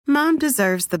Mom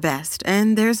deserves the best,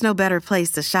 and there's no better place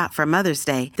to shop for Mother's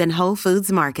Day than Whole Foods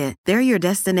Market. They're your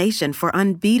destination for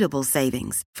unbeatable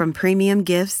savings, from premium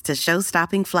gifts to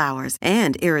show-stopping flowers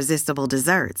and irresistible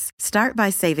desserts. Start by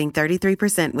saving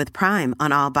 33% with Prime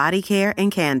on all body care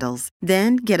and candles.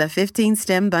 Then get a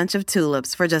 15-stem bunch of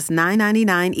tulips for just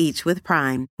 $9.99 each with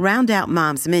Prime. Round out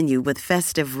Mom's menu with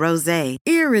festive rosé,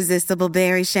 irresistible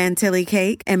berry chantilly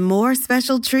cake, and more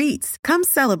special treats. Come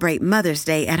celebrate Mother's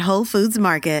Day at Whole Foods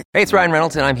Market. Hey, it's Ryan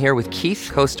Reynolds, and I'm here with Keith,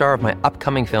 co-star of my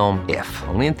upcoming film, If,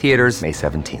 only in theaters May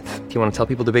 17th. Do you want to tell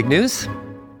people the big news?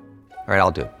 All right,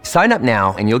 I'll do it. Sign up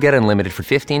now and you'll get unlimited for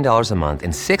 $15 a month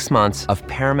and 6 months of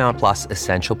Paramount Plus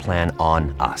Essential Plan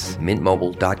on us.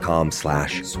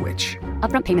 MintMobile.com/switch.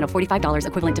 Upfront payment of $45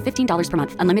 equivalent to $15 per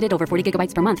month. Unlimited over 40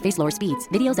 gigabytes per month. Face lower speeds.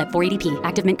 Videos at 480p.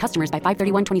 Active Mint customers by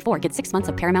 531.24 get 6 months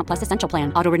of Paramount Plus Essential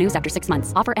Plan. Auto renews after 6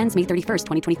 months. Offer ends May 31st,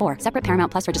 2024. Separate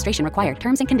Paramount Plus registration required.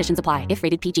 Terms and conditions apply if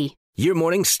rated PG. Your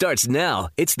morning starts now.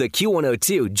 It's the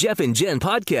Q102 Jeff and Jen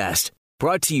podcast.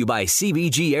 Brought to you by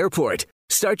CBG Airport.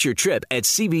 Start your trip at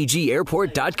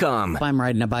CBGAirport.com. I'm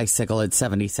riding a bicycle at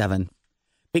 77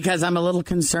 because I'm a little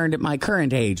concerned at my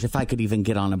current age if I could even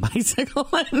get on a bicycle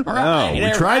and ride.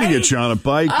 We tried to get you on a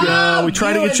bike. We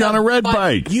tried to get you on a red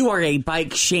bike. You are a bike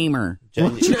shamer.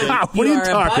 What are you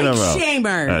talking about?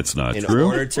 Shamer. That's not In true. In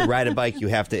order to ride a bike, you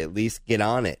have to at least get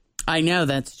on it. I know,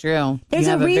 that's true. There's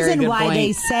a reason why point.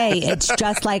 they say it's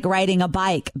just like riding a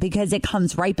bike, because it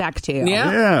comes right back to you.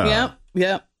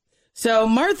 Yep. So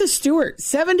Martha Stewart,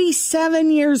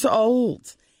 77 years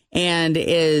old, and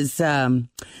is a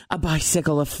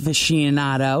bicycle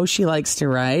aficionado. She likes to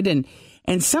ride, and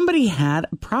somebody had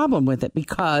a problem with it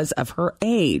because of her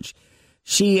age.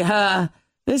 This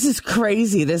is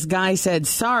crazy. This guy said,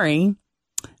 "Sorry,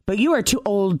 but you are too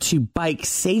old to bike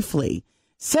safely.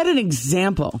 Set an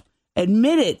example.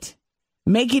 Admit it.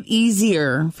 Make it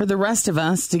easier for the rest of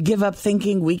us to give up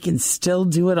thinking we can still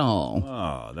do it all."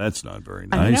 Oh, that's not very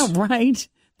nice. I know, right?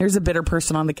 There's a bitter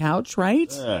person on the couch,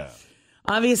 right? Yeah.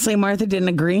 Obviously, Martha didn't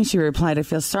agree. She replied, "I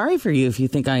feel sorry for you if you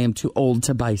think I am too old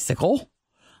to bicycle.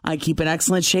 I keep in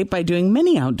excellent shape by doing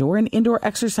many outdoor and indoor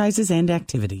exercises and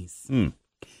activities."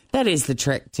 That is the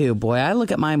trick, too. Boy, I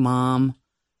look at my mom.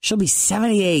 She'll be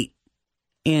 78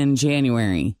 in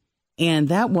January. And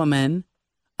that woman,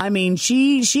 I mean,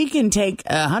 she can take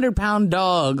a 100-pound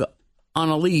dog on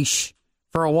a leash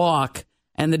for a walk,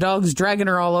 and the dog's dragging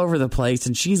her all over the place,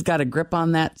 and she's got a grip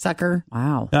on that sucker.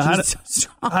 Wow. How so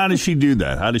strong. How does she do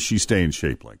that? How does she stay in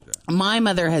shape like that? My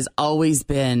mother has always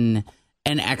been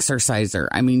an exerciser.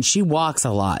 I mean, she walks a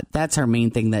lot. That's her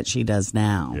main thing that she does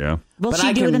now. Yeah. Will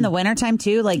she do it in the wintertime,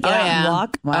 too? Like, get out and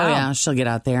walk? Wow. Oh, yeah. She'll get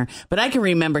out there. But I can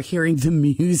remember hearing the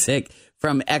music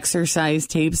from exercise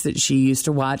tapes that she used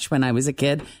to watch when I was a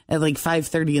kid at like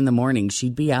 5:30 in the morning.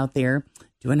 She'd be out there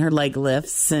doing her leg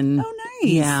lifts and nice.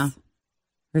 Yeah,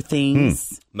 her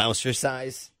things. Mouser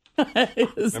size.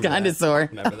 It was kind of sore.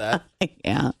 Remember that?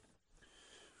 Yeah.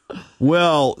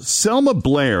 Well, Selma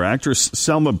Blair, actress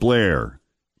Selma Blair,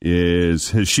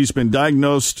 she's been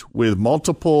diagnosed with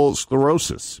multiple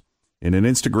sclerosis. In an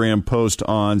Instagram post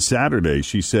on Saturday,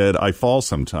 she said, "I fall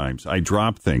sometimes. I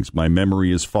drop things. My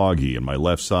memory is foggy, and my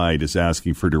left side is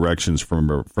asking for directions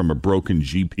from a broken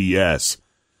GPS."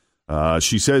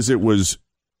 She says it was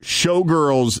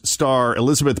Showgirls star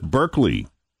Elizabeth Berkley,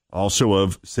 also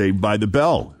of Saved by the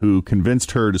Bell, who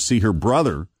convinced her to see her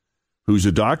brother, who's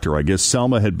a doctor. I guess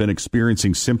Selma had been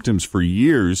experiencing symptoms for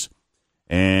years,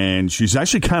 and she's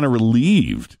actually kind of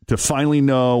relieved to finally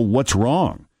know what's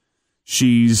wrong.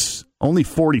 She's only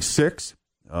 46.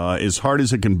 As hard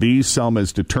as it can be, Selma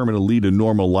is determined to lead a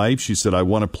normal life. She said, "I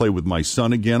want to play with my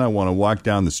son again. I want to walk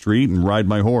down the street and ride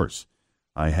my horse.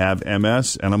 I have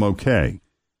MS, and I'm okay.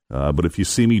 But if you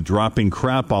see me dropping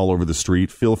crap all over the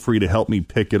street, feel free to help me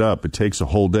pick it up. It takes a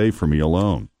whole day for me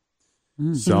alone."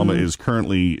 Mm-hmm. Selma is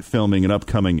currently filming an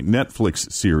upcoming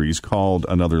Netflix series called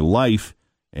Another Life,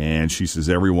 and she says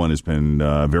everyone has been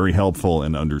very helpful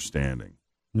and understanding.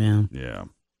 Yeah.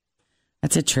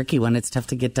 That's a tricky one. It's tough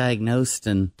to get diagnosed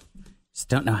and just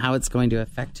don't know how it's going to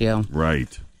affect you.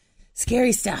 Right.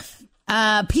 Scary stuff.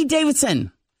 Pete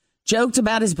Davidson joked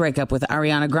about his breakup with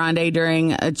Ariana Grande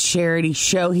during a charity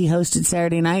show he hosted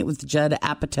Saturday night with Judd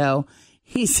Apatow.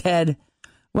 He said,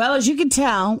 "Well, as you can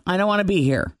tell, I don't want to be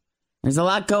here. There's a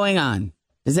lot going on.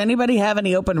 Does anybody have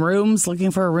any open rooms looking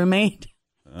for a roommate?"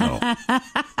 Oh.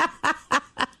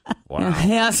 Wow.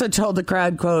 He also told the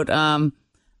crowd, quote,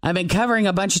 "I've been covering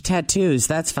a bunch of tattoos.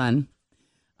 That's fun.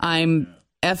 I'm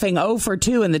effing 0 for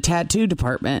 2 in the tattoo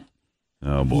department.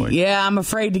 Oh, boy. Yeah, I'm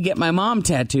afraid to get my mom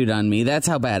tattooed on me. That's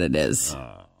how bad it is."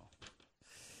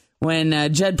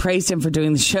 When Judd praised him for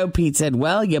doing the show, Pete said,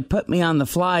 well, you put me on the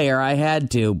flyer. I had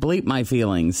to. Bleep my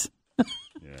feelings.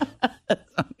 That's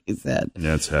what he said.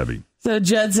 That's heavy. So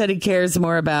Judd said he cares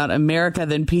more about America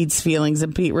than Pete's feelings.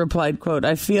 And Pete replied, quote,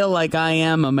 I feel like I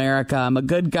am America. I'm a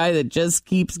good guy that just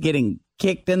keeps getting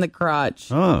kicked in the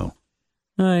crotch. Oh.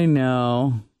 I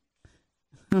know.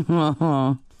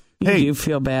 You do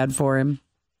feel bad for him.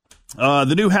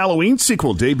 The new Halloween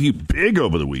sequel debuted big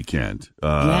over the weekend.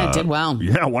 Yeah, it did well.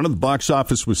 Yeah, one of the box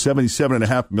office was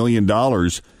 $77.5 million.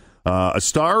 A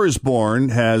Star is Born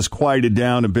has quieted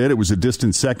down a bit. It was a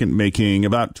distant second, making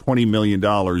about $20 million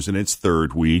in its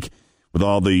third week. With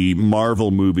all the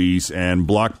Marvel movies and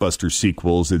blockbuster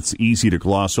sequels, it's easy to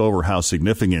gloss over how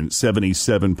significant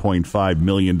 $77.5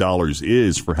 million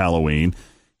is for Halloween.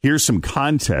 Here's some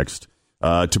context.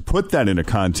 To put that into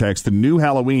context, the new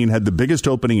Halloween had the biggest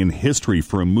opening in history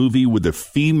for a movie with a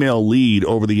female lead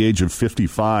over the age of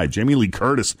 55. Jamie Lee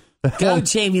Curtis. Go,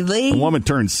 Jamie Lee. The woman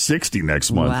turns 60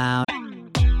 next month. Wow.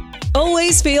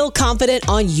 Always feel confident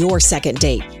on your second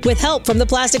date. With help from the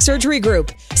Plastic Surgery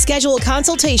Group. Schedule a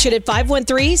consultation at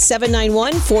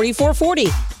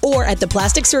 513-791-4440 or at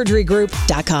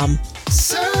theplasticsurgerygroup.com.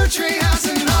 Surgery has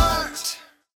an art.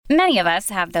 Many of us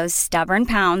have those stubborn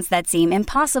pounds that seem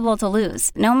impossible to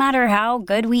lose, no matter how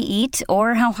good we eat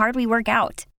or how hard we work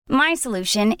out. My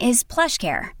solution is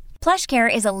PlushCare.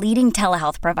 PlushCare is a leading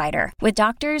telehealth provider with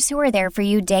doctors who are there for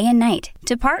you day and night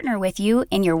to partner with you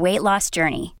in your weight loss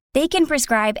journey. They can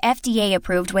prescribe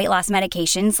FDA-approved weight loss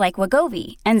medications like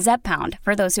Wegovy and Zepbound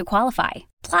for those who qualify.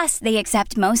 Plus, they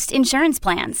accept most insurance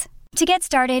plans. To get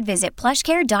started, visit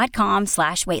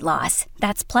plushcare.com/weightloss.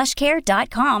 That's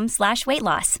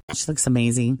plushcare.com/weightloss. She looks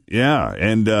amazing. Yeah,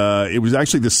 and it was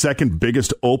actually the second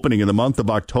biggest opening in the month of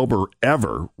October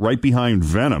ever, right behind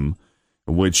Venom,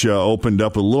 which opened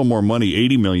up a little more money,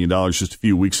 $80 million just a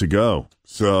few weeks ago.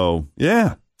 So,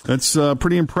 yeah, that's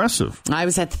pretty impressive. I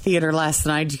was at the theater last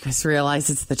night. Did you guys realize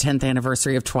it's the 10th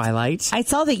anniversary of Twilight? I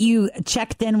saw that you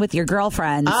checked in with your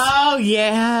girlfriends. Oh,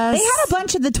 yes. They had a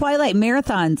bunch of the Twilight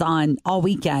marathons on all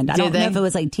weekend. I don't know if it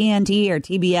was like TNT or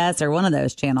TBS or one of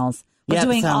those channels. We're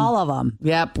doing all of them.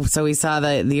 Yep. So we saw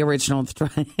the original.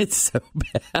 It's so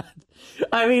bad.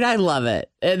 I mean, I love it.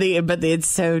 But it's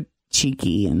so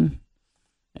cheeky and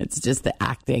it's just the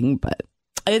acting. But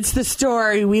it's the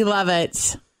story. We love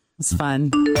it. It's fun.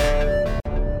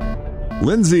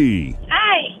 Lindsay.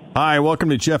 Hi. Hi, welcome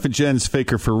to Jeff and Jen's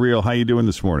Faker for Real. How you doing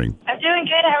this morning? I'm doing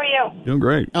good. How are you? Doing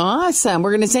great. Awesome.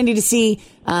 We're going to send you to see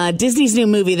Disney's new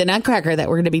movie, The Nutcracker, that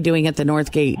we're going to be doing at the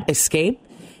Northgate Escape.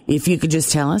 If you could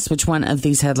just tell us which one of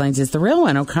these headlines is the real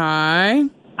one, okay? Awesome.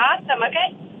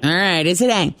 Okay. All right. Is it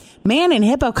A, man in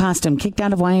hippo costume kicked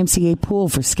out of YMCA pool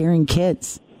for scaring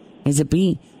kids? Is it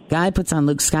B, guy puts on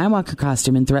Luke Skywalker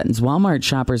costume and threatens Walmart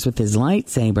shoppers with his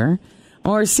lightsaber?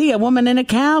 Or C, a woman in a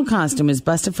cow costume is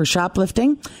busted for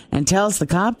shoplifting and tells the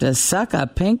cop to suck a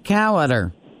pink cow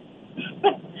udder?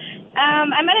 I'm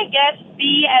going to guess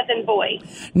B as in boy.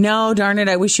 No, darn it.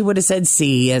 I wish you would have said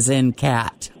C as in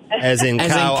cat. As in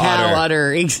cow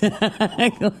udder.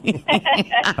 Exactly.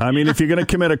 I mean, if you're going to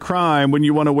commit a crime, wouldn't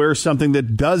you want to wear something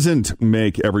that doesn't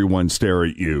make everyone stare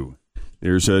at you?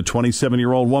 There's a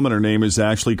 27-year-old woman. Her name is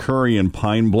Ashley Curry in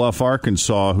Pine Bluff,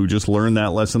 Arkansas, who just learned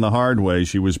that lesson the hard way.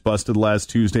 She was busted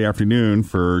last Tuesday afternoon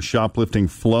for shoplifting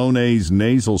Flonase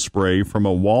nasal spray from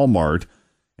a Walmart,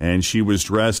 and she was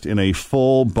dressed in a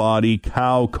full-body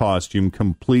cow costume,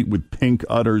 complete with pink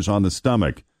udders on the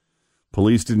stomach.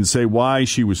 Police didn't say why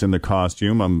she was in the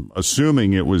costume. I'm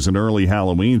assuming it was an early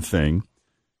Halloween thing.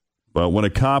 But when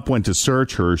a cop went to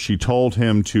search her, she told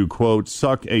him to, quote,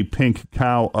 suck a pink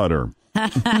cow udder.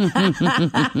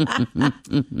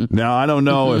 Now, I don't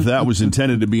know if that was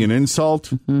intended to be an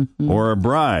insult or a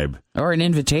bribe. Or an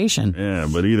invitation. Yeah,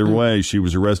 but either way, she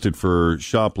was arrested for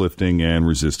shoplifting and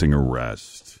resisting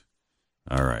arrest.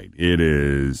 All right, it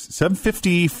is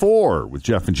 7:54 with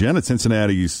Jeff and Jen at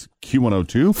Cincinnati's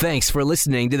Q102. Thanks for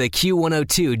listening to the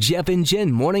Q102 Jeff and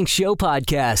Jen Morning Show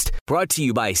podcast, brought to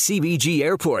you by CBG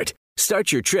Airport.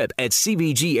 Start your trip at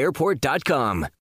CBGAirport.com.